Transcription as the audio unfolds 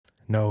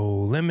No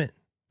Limit.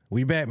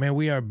 We back, man.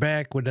 We are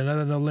back with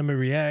another No Limit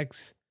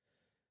Reacts.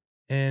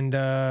 And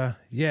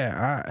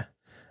yeah,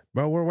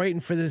 bro, we're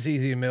waiting for this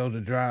easy meal to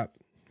drop.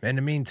 In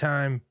the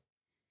meantime,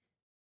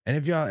 and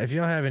if y'all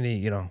have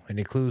any,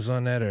 any clues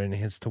on that or any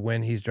hints to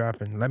when he's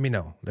dropping, let me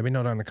know. Let me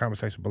know down in the comment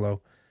section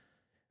below.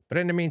 But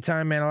in the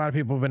meantime, man, a lot of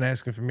people have been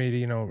asking for me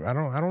to, I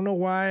don't know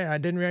why I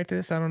didn't react to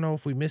this. I don't know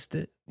if we missed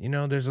it.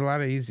 There's a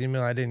lot of easy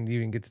meal I didn't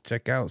even get to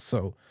check out.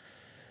 So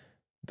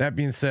that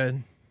being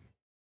said,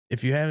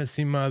 if you haven't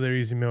seen my other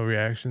easy meal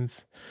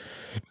reactions,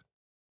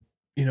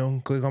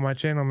 click on my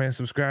channel, man,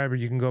 subscribe, or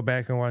you can go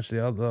back and watch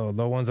the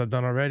other ones I've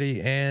done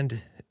already.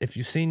 And if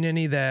you've seen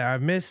any that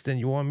I've missed and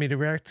you want me to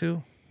react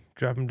to,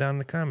 drop them down in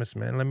the comments,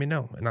 man. Let me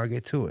know and I'll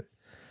get to it.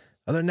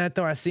 Other than that,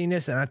 though, I seen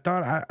this and I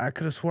thought I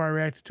could have swore I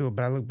reacted to it,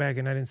 but I looked back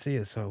and I didn't see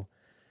it. So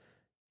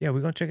yeah,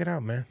 we're gonna check it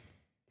out, man.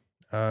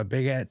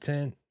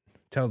 Bigat10,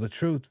 Tell the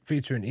Truth,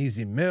 featuring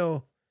Easy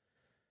Mill.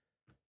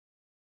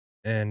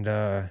 And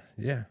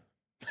yeah.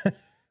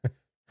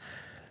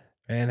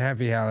 And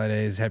happy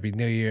holidays, happy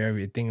new year,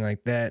 everything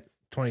like that.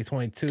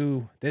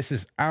 2022. This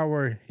is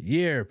our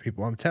year,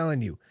 people. I'm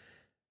telling you.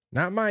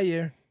 Not my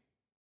year.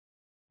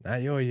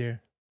 Not your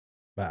year.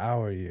 But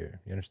our year.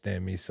 You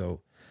understand me?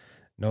 So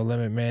no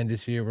limit, man.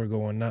 This year we're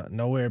going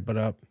nowhere but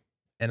up.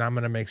 And I'm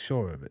gonna make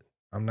sure of it.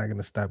 I'm not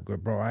gonna stop,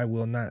 bro. I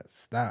will not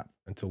stop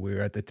until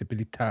we're at the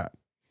tippity top.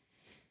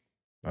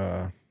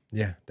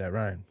 Yeah, that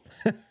rhymed.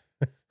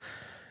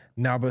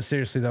 No, but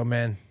seriously though,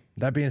 man.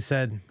 That being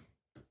said,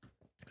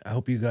 I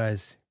hope you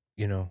guys,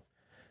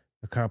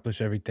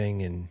 accomplish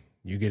everything and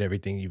you get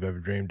everything you've ever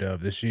dreamed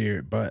of this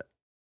year. But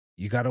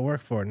you got to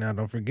work for it now.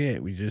 Don't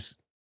forget, we just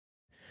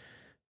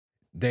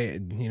day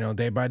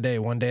by day,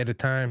 one day at a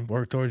time,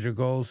 work towards your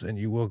goals, and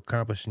you will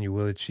accomplish and you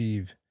will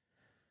achieve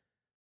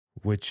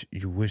which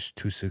you wish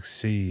to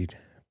succeed.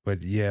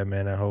 But yeah,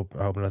 man, I hope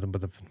nothing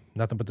but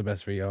the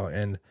best for y'all.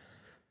 And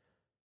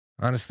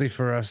honestly,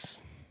 for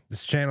us,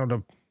 this channel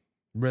to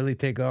really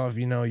take off,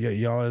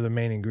 y'all are the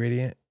main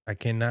ingredient. I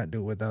cannot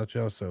do it without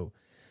y'all. So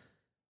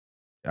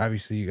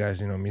obviously you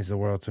guys, means the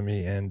world to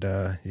me. And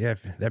yeah,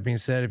 that being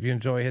said, if you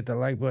enjoy, hit the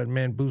like button,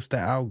 man, boost the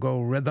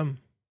algorithm.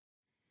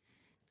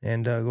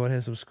 And go ahead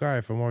and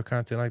subscribe for more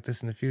content like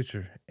this in the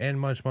future and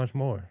much, much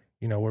more.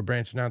 We're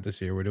branching out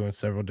this year. We're doing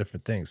several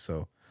different things.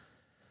 So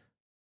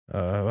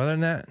other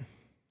than that,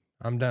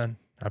 I'm done.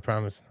 I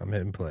promise. I'm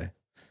hitting play.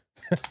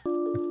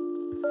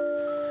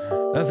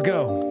 Let's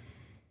go.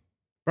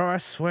 Bro, I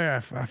swear, I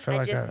feel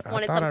like I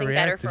thought I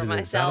reacted to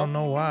this. I don't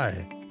know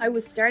why. I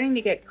was starting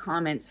to get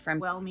comments from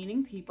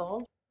well-meaning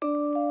people. I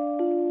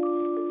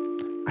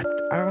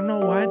don't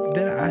know why.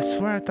 I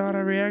swear I thought I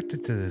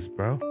reacted to this,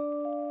 bro.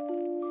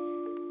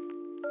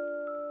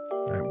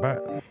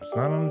 But it's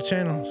not on the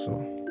channel, so.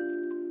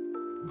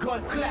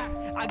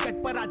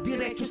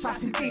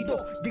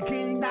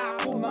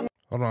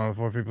 Hold on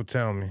before people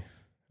tell me.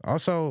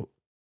 Also,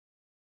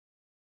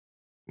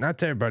 not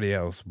to everybody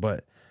else,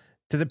 but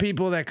to the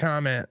people that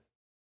comment,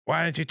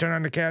 why didn't you turn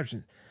on the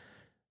captions?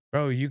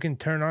 Bro, you can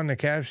turn on the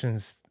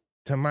captions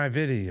to my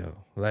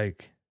video.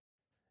 Like,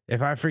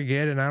 if I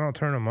forget and I don't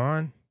turn them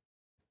on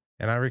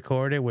and I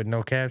record it with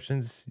no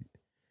captions,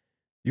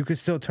 you can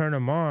still turn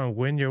them on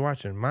when you're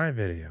watching my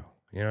video.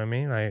 You know what I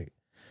mean? Like,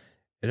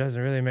 it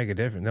doesn't really make a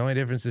difference. The only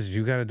difference is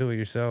you got to do it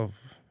yourself.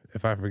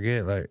 If I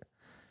forget, like,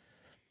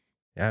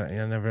 I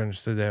never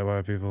understood that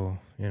why people,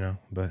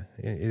 but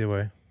either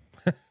way.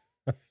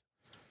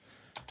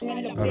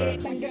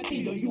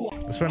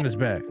 Let's run this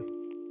back.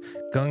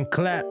 Gun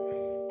clap.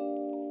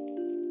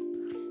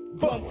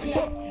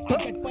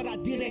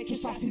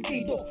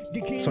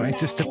 So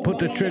anxious to put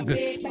the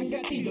triggers.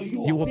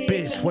 You a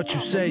bitch, what you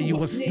say,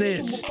 you a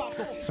snitch.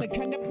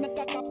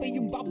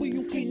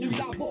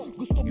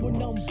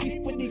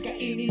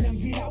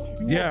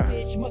 Yeah.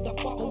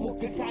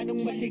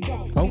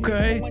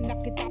 Okay.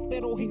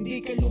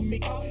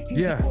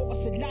 Yeah.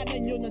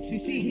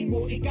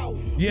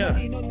 Yeah.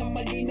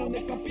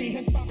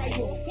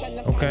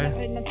 Okay.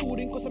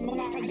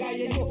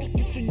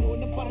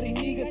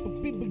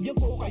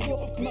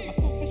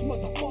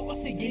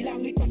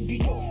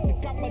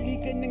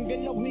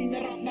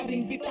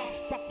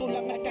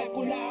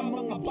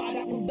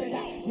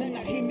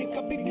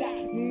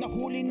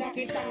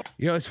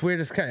 It's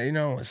weird. It's kind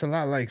of, it's a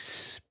lot like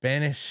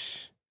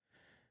Spanish,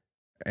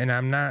 and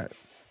I'm not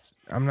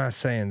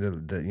saying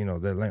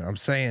the I'm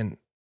saying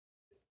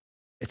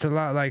it's a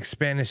lot like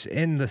Spanish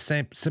in the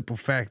same simple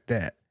fact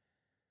that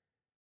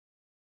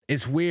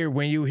it's weird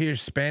when you hear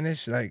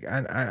Spanish. Like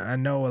I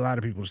know a lot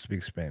of people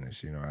speak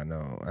Spanish. I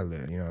know I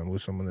live. I'm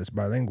with someone that's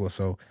bilingual,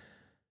 so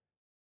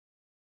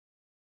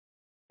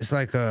it's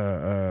like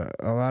a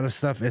lot of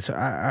stuff.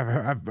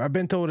 I've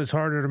been told it's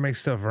harder to make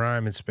stuff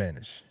rhyme in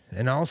Spanish,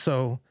 and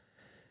also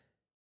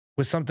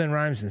when something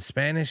rhymes in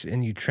Spanish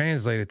and you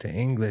translate it to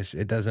English,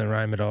 it doesn't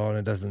rhyme at all, and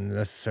it doesn't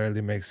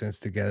necessarily make sense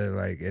together.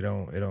 Like it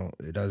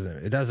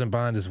doesn't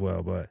bond as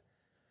well. But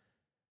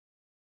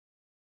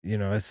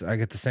I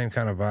get the same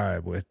kind of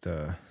vibe with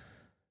yeah.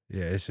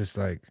 It's just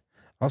like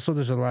also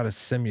there's a lot of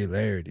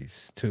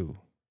similarities too.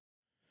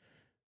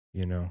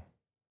 you know,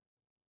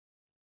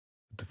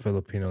 the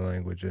Filipino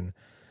language. And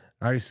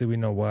obviously we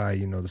know why,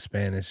 you know, the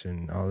Spanish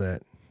and all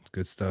that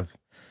good stuff.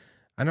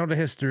 I know the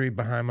history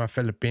behind my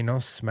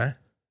Filipinos, man.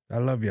 I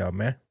love y'all,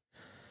 man.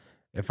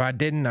 If I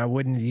didn't, I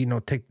wouldn't, you know,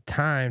 take the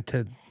time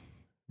to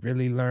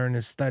really learn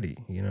and study.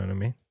 You know what I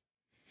mean?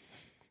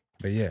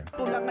 But yeah.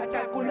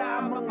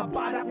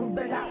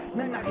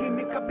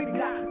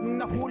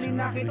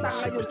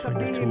 Relationship between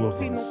the two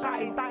of us.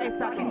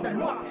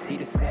 See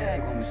the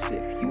sag on the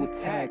shit, you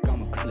attack,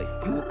 I'm a click.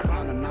 You a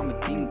clown and I'm a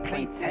demon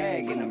playing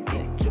tag and I'm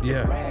in. Drip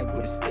the rag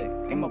with a stick,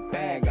 in my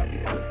bag, I'll be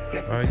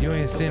quick. You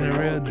ain't seen a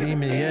real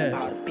demon yet.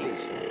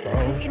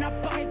 Bro.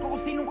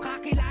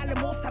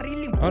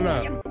 Hold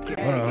up.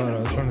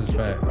 Let's run this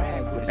back.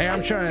 Hey,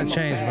 I'm trying to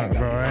change my,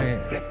 bro. I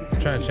ain't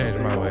trying to change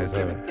my ways.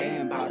 Hold up.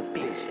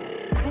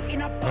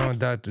 I'm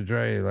Dr.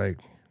 Dre, like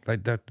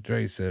Dr.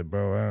 Dre said,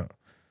 bro.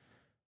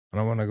 I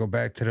don't want to go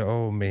back to the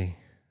old me.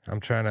 I'm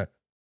trying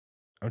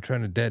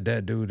to dead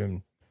that dude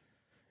and,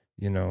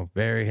 you know,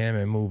 bury him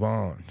and move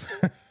on.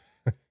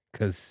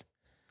 Cause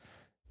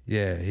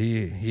yeah,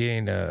 he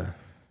ain't a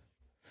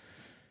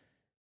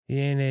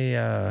you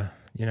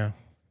know,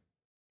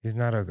 he's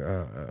not an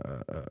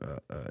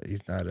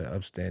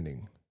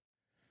upstanding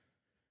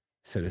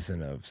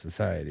citizen of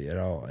society at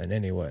all in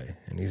any way.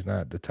 And he's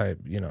not the type,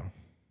 you know.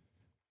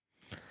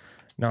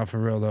 No, for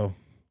real though.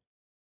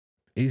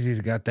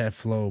 Easy's got that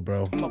flow,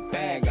 bro. In my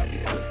bag, I'll be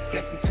quick.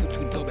 Flexing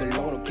 2-2 double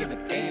low, don't give a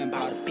damn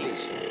about a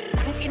bitch.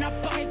 Ang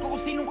inapakay ko kung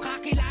sinong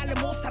kakilala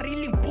mo,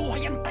 sariling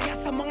buhay ang taya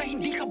sa mga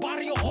hindi ka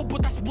baryo ko.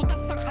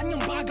 Butas-butas ang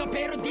kanyang baga,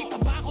 pero di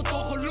tabako to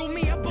ko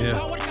lumiabang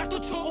bawal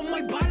kartucho kung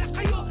may bala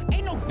kayo.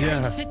 Ain't no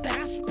gang shit that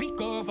I speak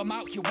of. I'm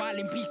out here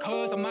wildin'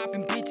 because I'm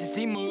mopping bitches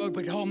in mug,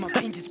 but all my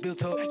pinches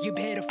built up. You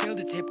better feel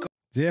the tip.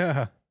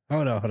 Yeah.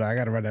 Hold on. I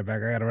gotta run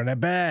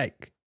that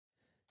back.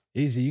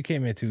 Easy, you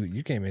came in too,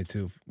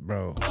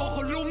 bro.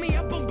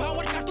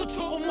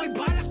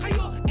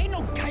 Ain't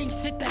no gang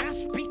shit that I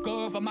speak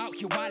of. I'm out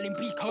here wildin'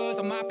 because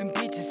I'm mopping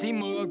bitches in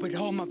mug, but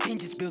all my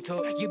pinches built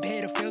up. You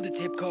better feel the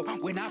tip cup.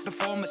 When I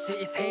perform, my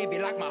shit is heavy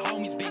like my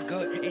homies been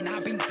good. And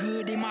I've been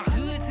good in my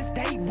hood since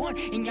day one.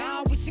 And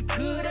y'all wish you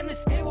could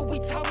understand what we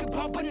talking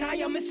about, but now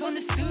y'all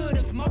misunderstood.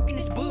 I'm smoking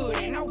this bud,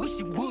 and I wish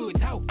you would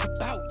talk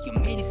about your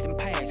minutes and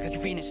past, cause you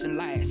finishing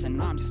last. And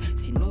I'm just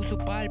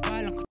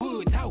sinusupal-pal ang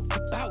would talk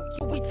about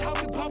you. We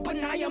talking about, but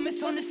now y'all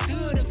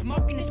misunderstood. I'm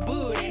smoking this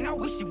bud, and I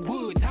wish you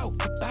would talk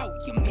about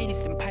your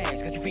minutes and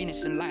past, cause you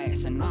finishing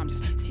last. And I'm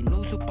just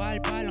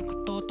sinusupal-pal ang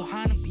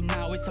katotohanan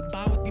pinawit sa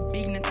bawat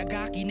bibig ng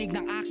tagakinig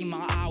ng aking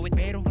mga awit.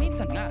 Pero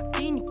minsan nga,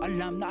 di nyo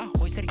alam na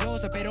ako'y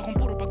seryoso. Pero kung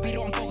puro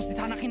pagbiro ang focus, di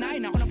sana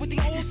kinain ako ng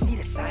puting oso. See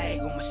the sag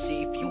on my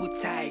shit, if you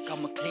attack,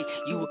 I'm a click.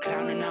 You a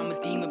clown and I'm a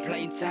demon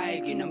playing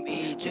tag. And I'm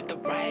in, drip the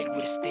rag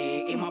with a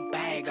stick. In my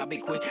bag, I'll be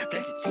quick.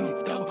 Flex it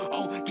to double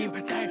on, give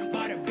a damn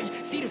about a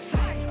bitch. See the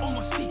sag on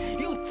my shit,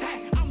 you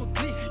attack, I'm a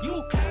click. You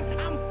a clown,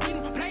 I'm a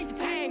demon playing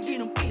tag.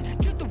 And I'm in,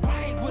 drip the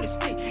rag with a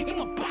stick. In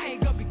my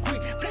bag, I'll be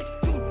quick. Flex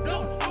it to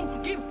double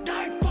on, give a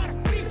damn about a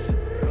bitch.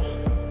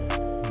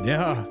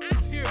 Yeah. Out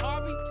here,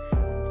 Harvey.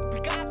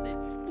 Bigat10.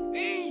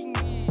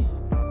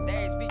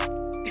 That's me.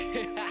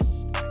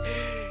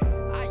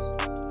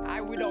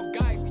 We don't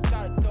guys, we try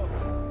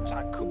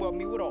to cover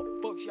me with all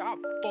fuck shit. I'll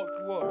fuck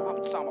you up.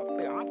 I'm talking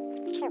about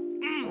bitch. Y'all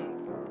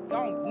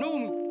don't know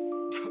me.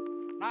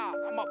 Nah,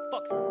 I'm a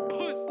fucking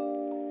pussy.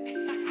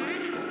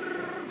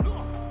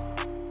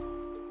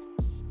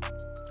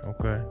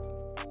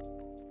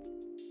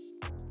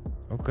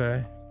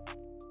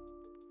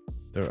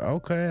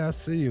 Okay, I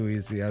see you,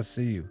 Easy. I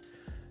see you.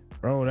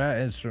 Bro,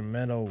 that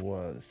instrumental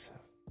was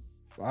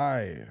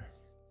fire.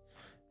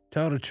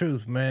 Tell the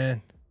truth,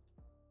 man.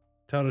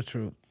 Tell the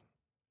truth.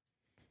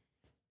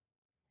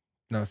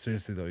 No,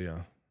 seriously though,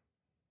 y'all.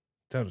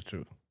 Tell the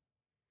truth.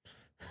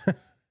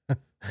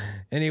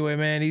 Anyway,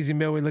 man, Easy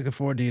Mill, we're looking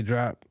forward to your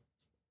drop.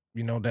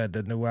 You know that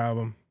the new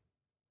album.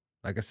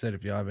 Like I said,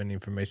 if y'all have any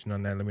information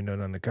on that, let me know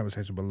down in the comment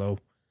section below.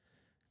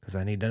 Because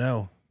I need to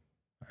know.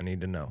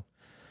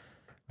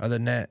 Other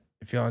than that,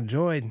 if y'all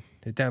enjoyed,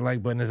 hit that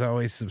like button as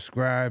always,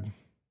 subscribe.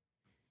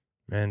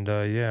 And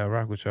yeah, I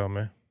rock with y'all,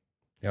 man.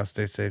 Y'all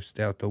stay safe,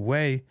 stay out the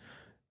way.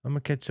 I'm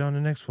going to catch y'all on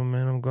the next one,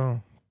 man. I'm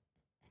gone.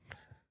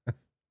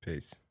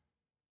 Peace.